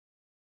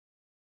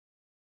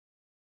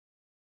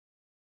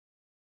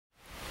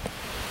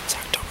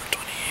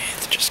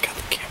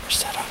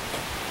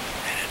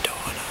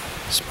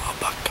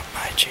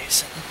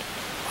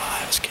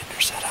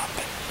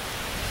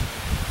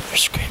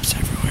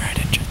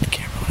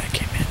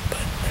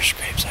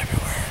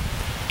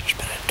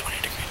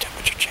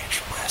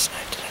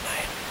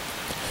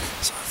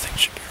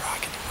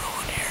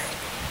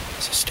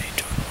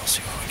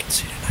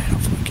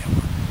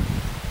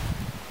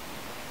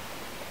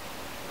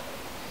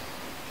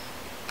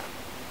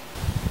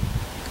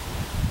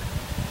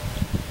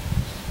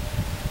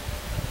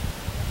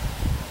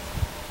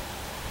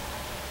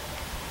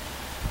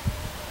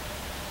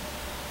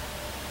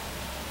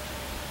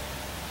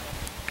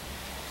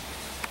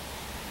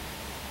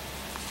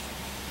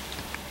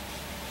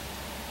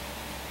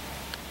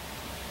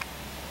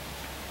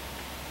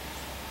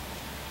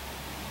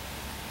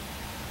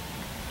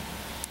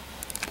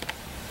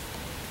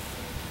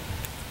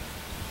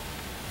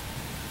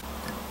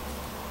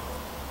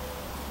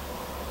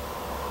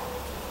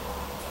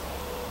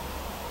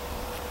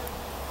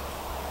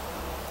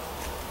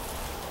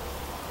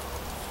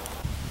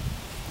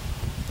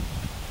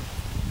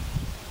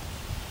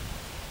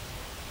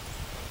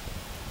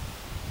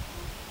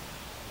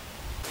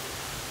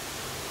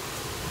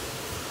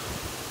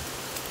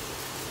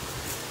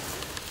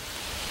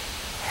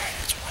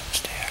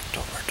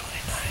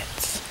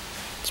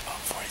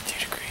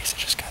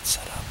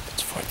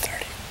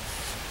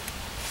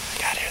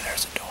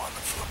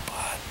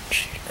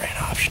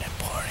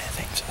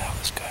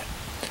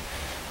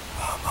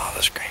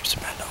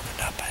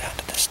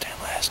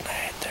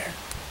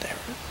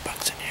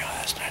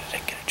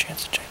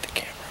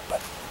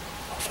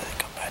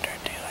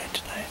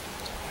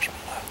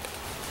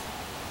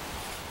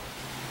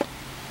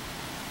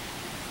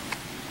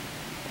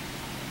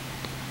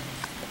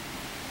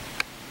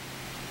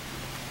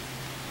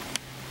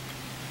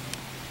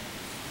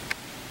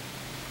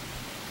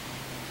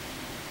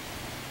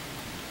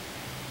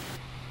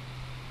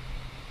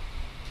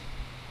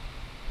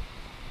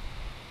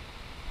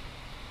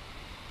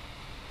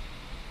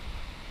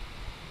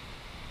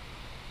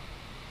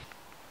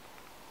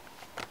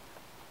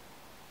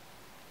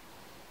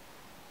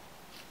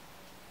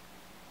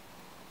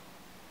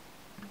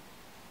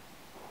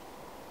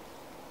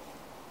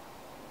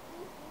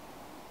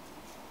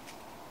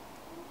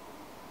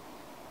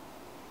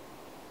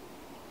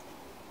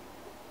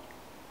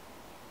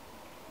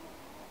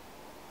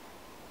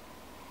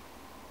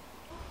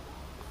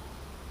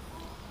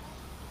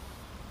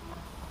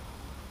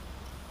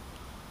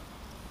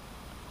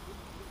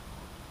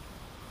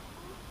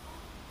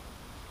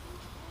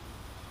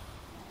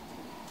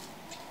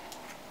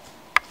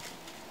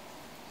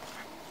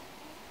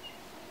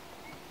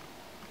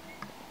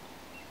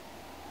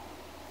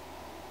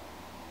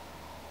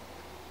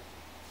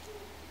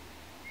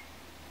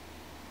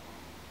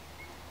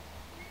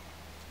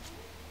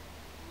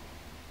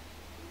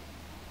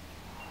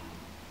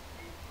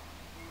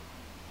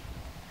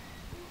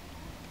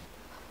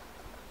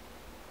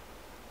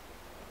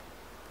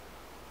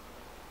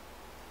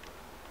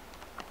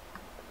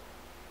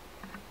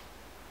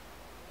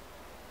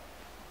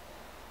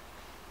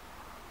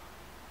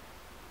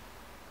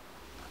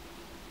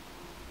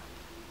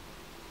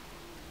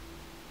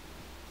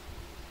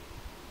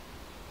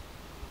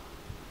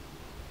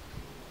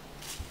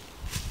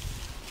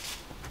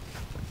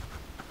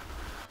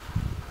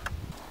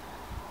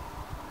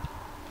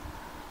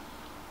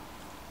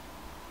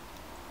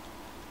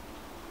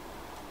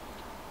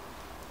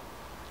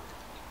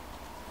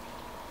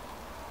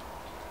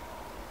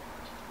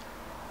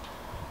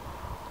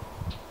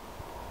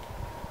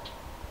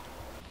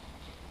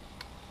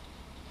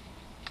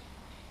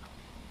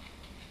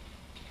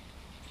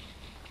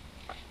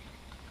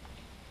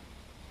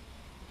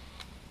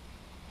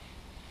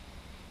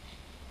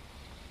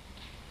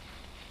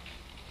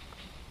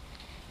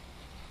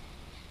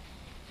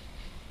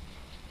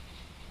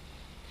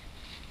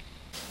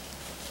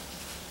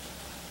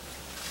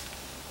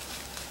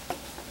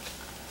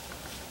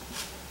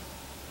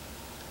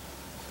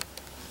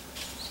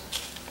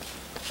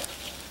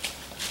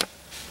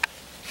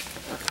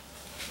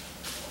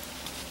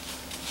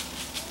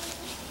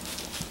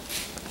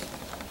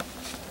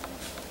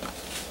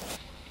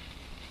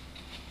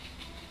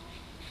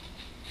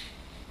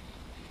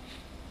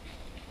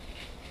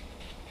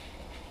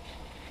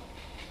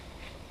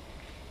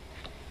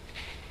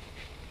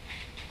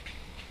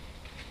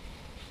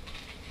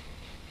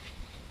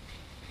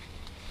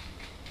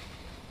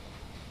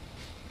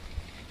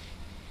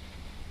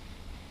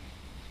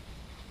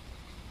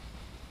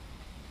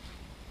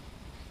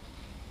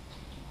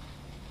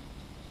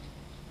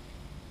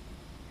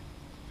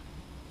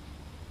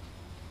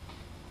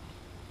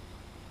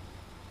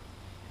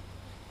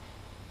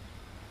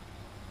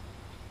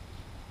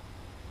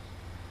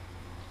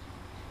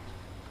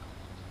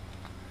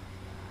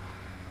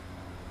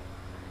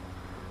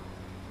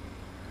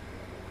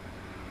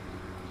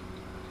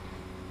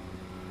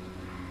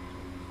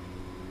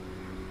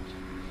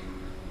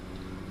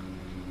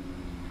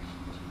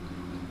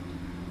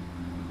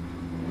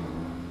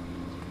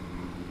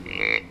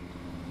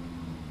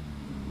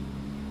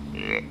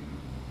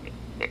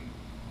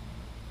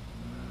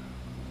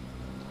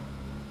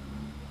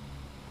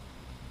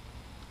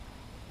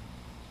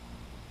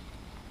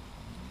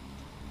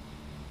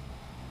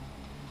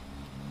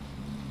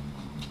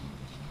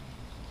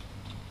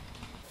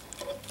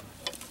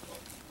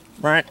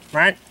Right.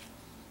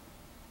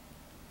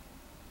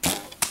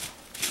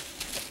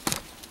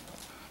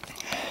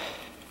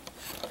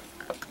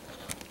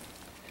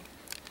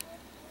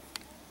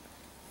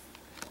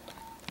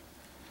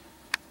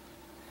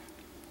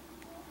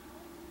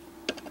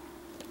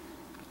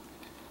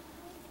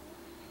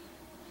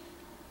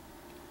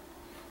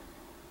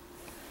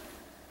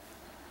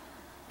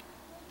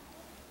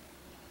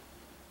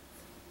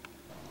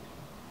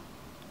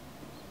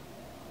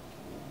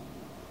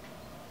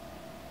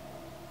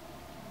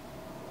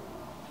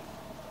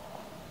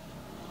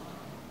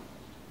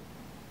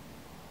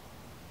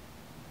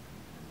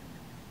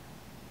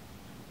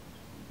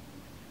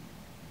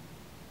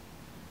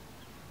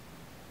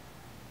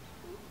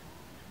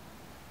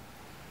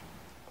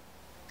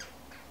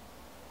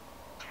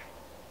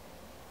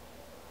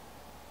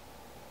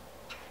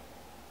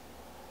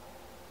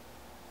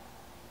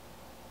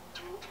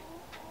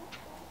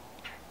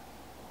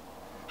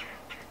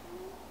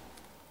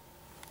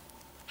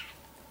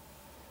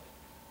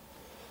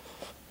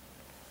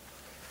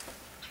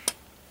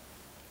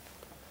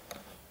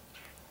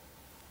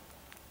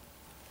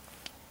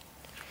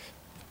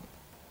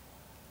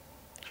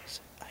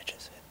 I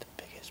just hit the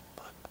biggest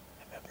buck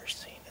I've ever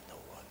seen in the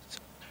woods.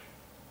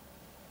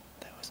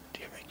 That was a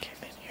deer that came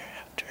in here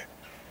after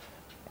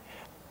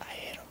I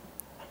hit him.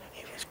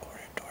 He was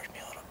quartered towards me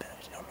a little bit. I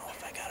don't know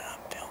if I got it on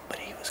film, but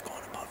he was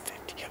going about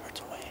 50 yards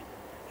away,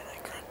 and I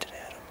grunted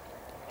at him,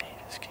 and he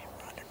just came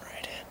running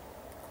right in.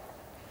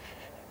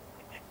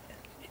 And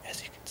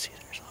as you can see,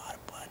 there's a lot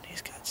of blood, and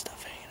he's got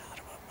stuff hanging out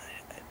of him. I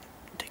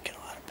didn't get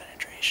a lot of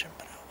penetration,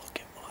 but I will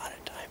give him a lot of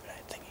time, and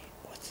I think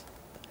what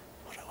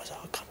I was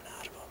all coming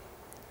out of him,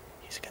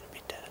 he's gonna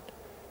be dead.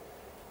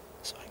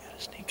 So I gotta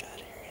sneak out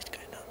of here. He's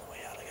kind of on the way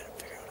out. I gotta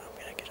figure out how I'm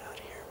gonna get out of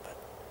here, but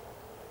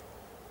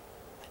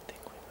I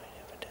think we might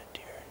have a dead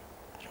deer.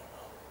 I don't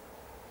know.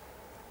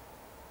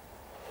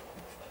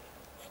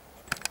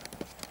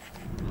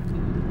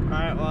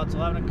 Alright, well, it's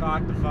 11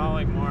 o'clock the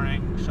following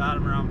morning. Shot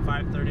him around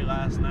 5:30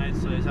 last night,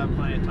 so he's had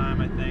plenty of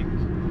time, I think.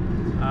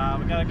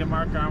 We got a good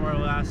marker on where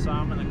we last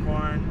saw him in the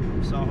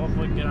corn, so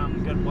hopefully we can get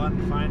on good blood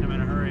and find him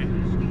in a hurry.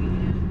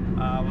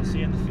 We'll see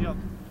you in the field.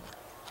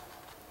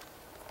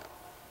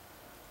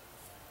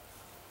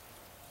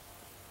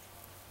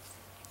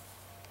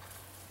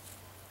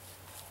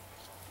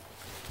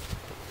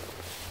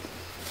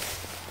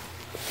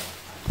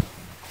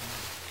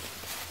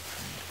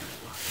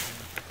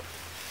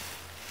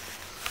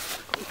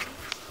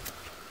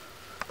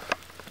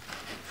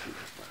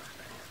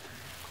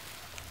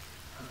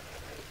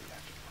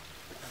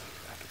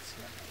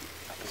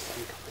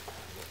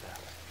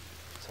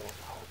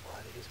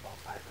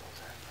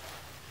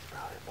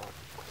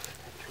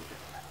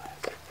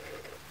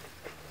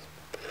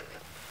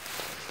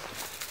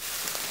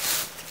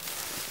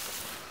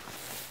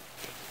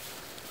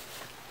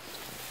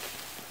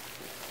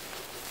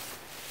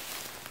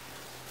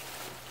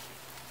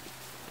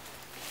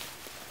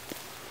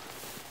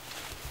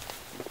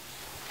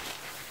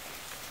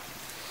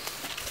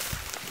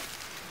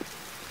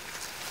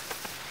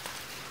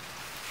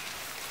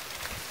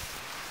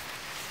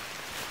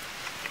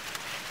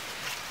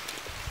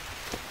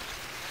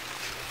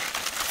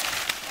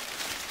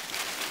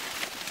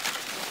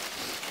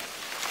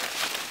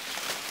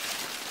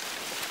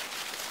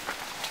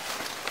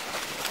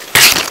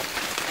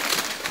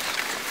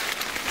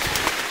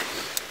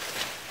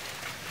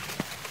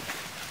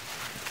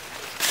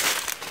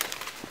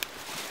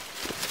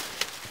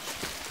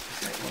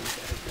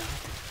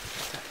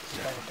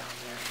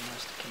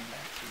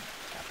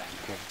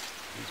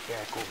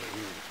 Back over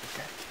here.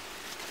 Okay.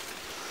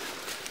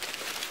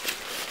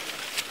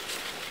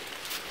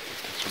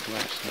 That's your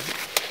glass, huh?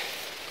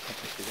 I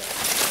think we got it.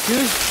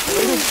 Dude,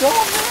 where did it go,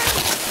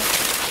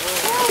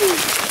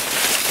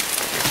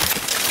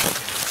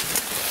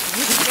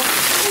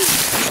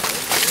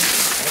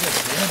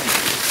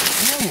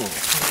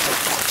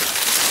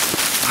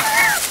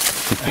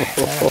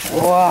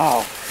 man?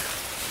 Wow.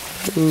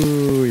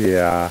 Ooh,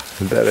 yeah,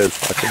 that is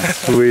fucking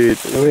sweet.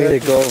 Way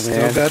to go, man.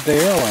 Still got the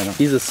arrow in him.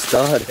 He's a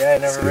stud. Yeah, I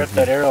never ripped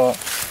that arrow up.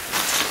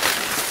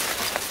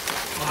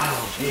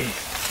 Wow, geez.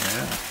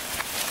 Yeah.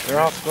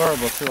 They're all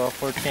scoreable too, all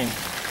 14.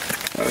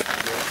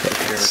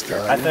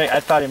 I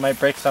thought he might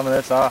break some of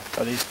this off,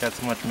 but he's got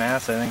so much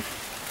mass, I think.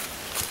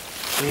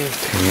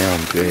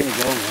 Damn, Jake. Way to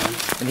go, man.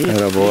 And he's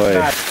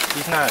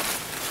not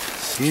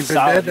He ain't been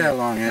dead that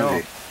long, has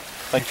he?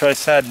 Like Troy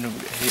said, we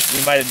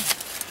might have.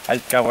 I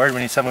got worried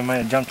when he said we might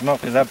have jumped him up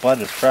because that blood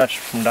is fresh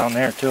from down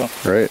there too.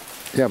 Right.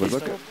 Yeah, but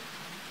look at.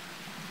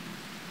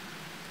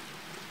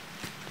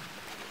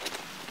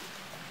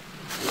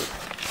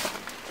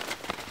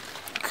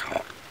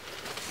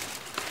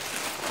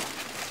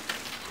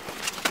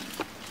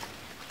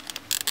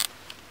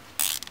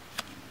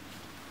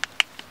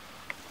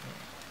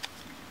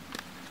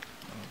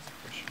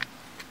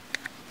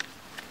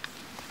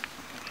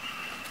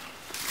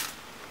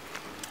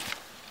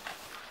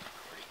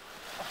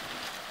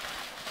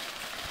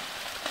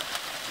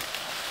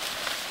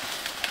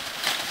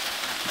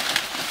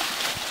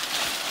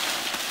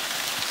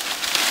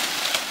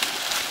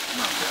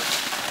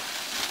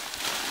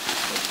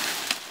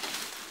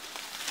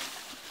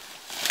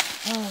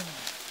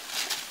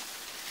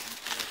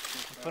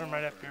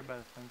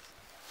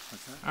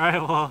 happens.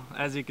 Alright, well,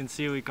 as you can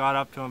see, we caught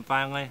up to him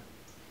finally.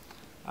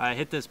 I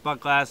hit this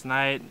buck last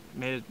night,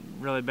 made a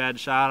really bad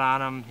shot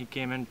on him. He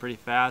came in pretty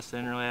fast,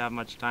 didn't really have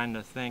much time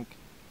to think.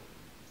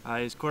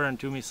 He was quartering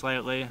to me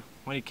slightly.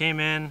 When he came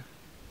in,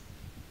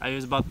 he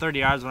was about 30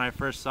 yards when I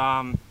first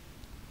saw him,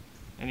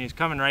 and he was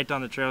coming right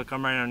down the trail,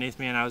 coming right underneath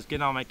me, and I was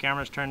getting all my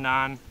cameras turned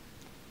on,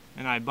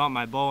 and I bumped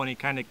my bow, and he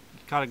kind of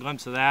caught a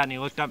glimpse of that, and he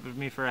looked up at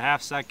me for a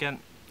half second,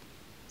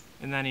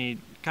 and then he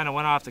kind of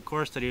went off the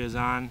course that he was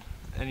on,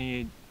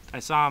 and I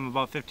saw him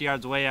about 50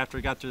 yards away after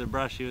he got through the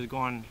brush. He was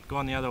going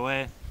the other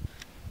way,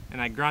 and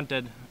I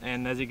grunted,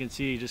 and as you can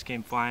see, he just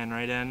came flying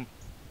right in,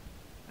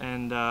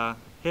 and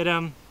hit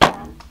him.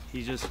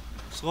 He just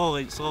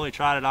slowly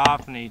trotted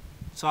off, and he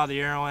saw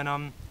the arrow in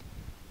him.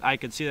 I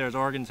could see there was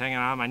organs hanging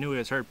on him. I knew he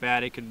was hurt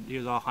bad. He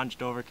was all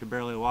hunched over, could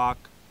barely walk.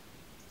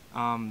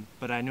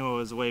 But I knew it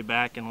was way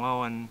back and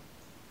low, and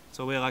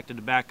so we elected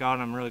to back out,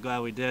 and I'm really glad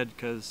we did,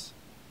 because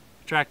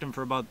we tracked him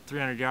for about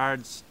 300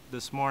 yards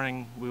this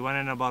morning. We went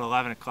in about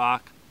 11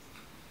 o'clock,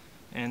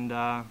 and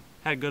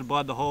had good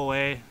blood the whole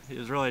way. It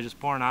was really just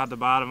pouring out the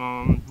bottom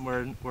of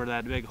him where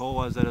that big hole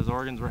was that his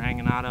organs were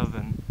hanging out of,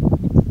 and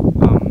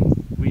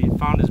we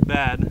found his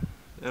bed,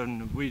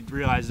 and we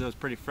realized it was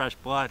pretty fresh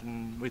blood,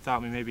 and we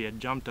thought we maybe had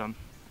jumped him.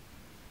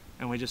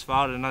 And we just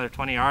followed it another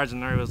 20 yards,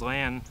 and there he was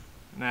laying.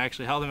 And I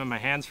actually held him in my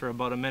hands for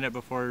about a minute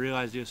before we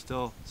realized he was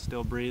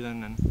still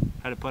breathing, and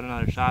had to put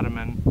another shot in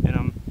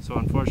him. So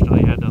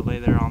unfortunately, he had to lay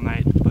there all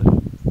night. But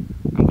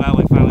I'm glad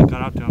we finally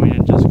caught up to him. He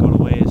didn't just go to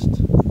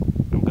waste.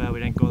 I'm glad we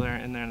didn't go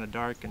in there in the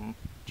dark and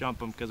jump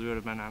him, because we would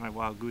have been on a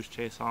wild goose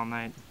chase all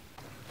night.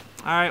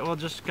 All right, well,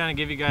 just to kind of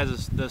give you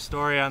guys the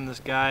story on this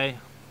guy.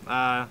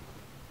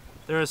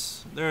 There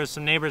was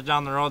some neighbors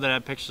down the road that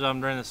had pictures of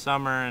him during the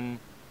summer, and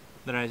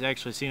that I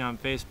actually seen on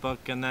Facebook.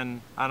 And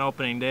then on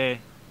opening day,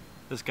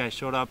 this guy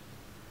showed up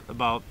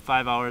about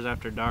 5 hours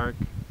after dark,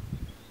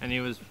 and he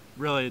was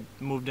really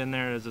moved in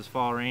there as his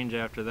fall range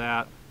after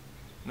that.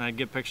 And I'd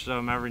get pictures of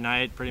him every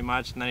night pretty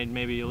much, and then he'd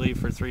maybe leave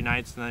for 3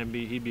 nights, and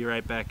then he'd be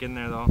right back in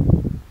there though.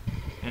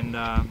 And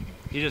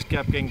he just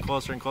kept getting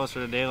closer and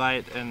closer to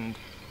daylight, and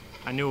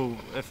I knew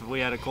if we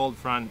had a cold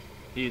front,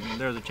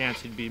 there was a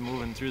chance he'd be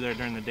moving through there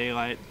during the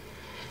daylight.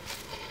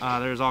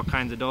 There's all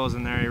kinds of does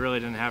in there. He really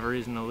didn't have a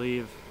reason to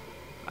leave.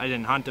 I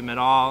didn't hunt him at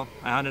all.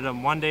 I hunted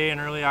him one day in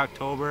early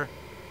October,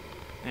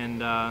 and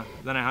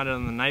then I hunted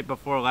him the night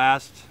before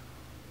last,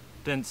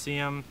 didn't see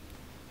him,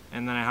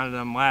 and then I hunted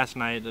him last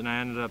night, and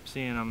I ended up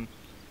seeing him.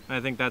 And I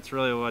think that's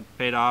really what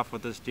paid off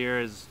with this deer,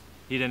 is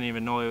he didn't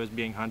even know he was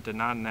being hunted,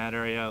 not in that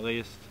area at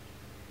least.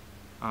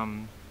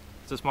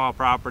 It's a small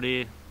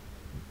property.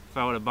 If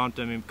I would have bumped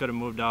him, he could have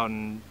moved out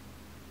and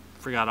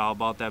forgot all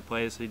about that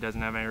place. He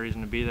doesn't have any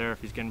reason to be there if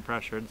he's getting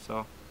pressured. So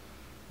I'm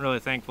really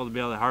thankful to be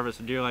able to harvest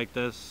a deer like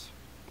this.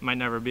 Might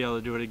never be able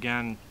to do it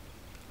again.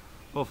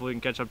 Hopefully we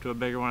can catch up to a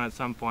bigger one at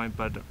some point,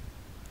 but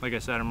like I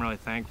said, I'm really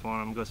thankful,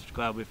 and I'm just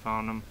glad we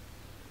found him.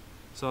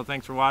 So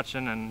thanks for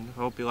watching, and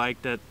hope you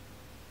liked it.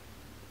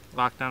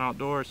 Lockdown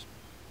Outdoors.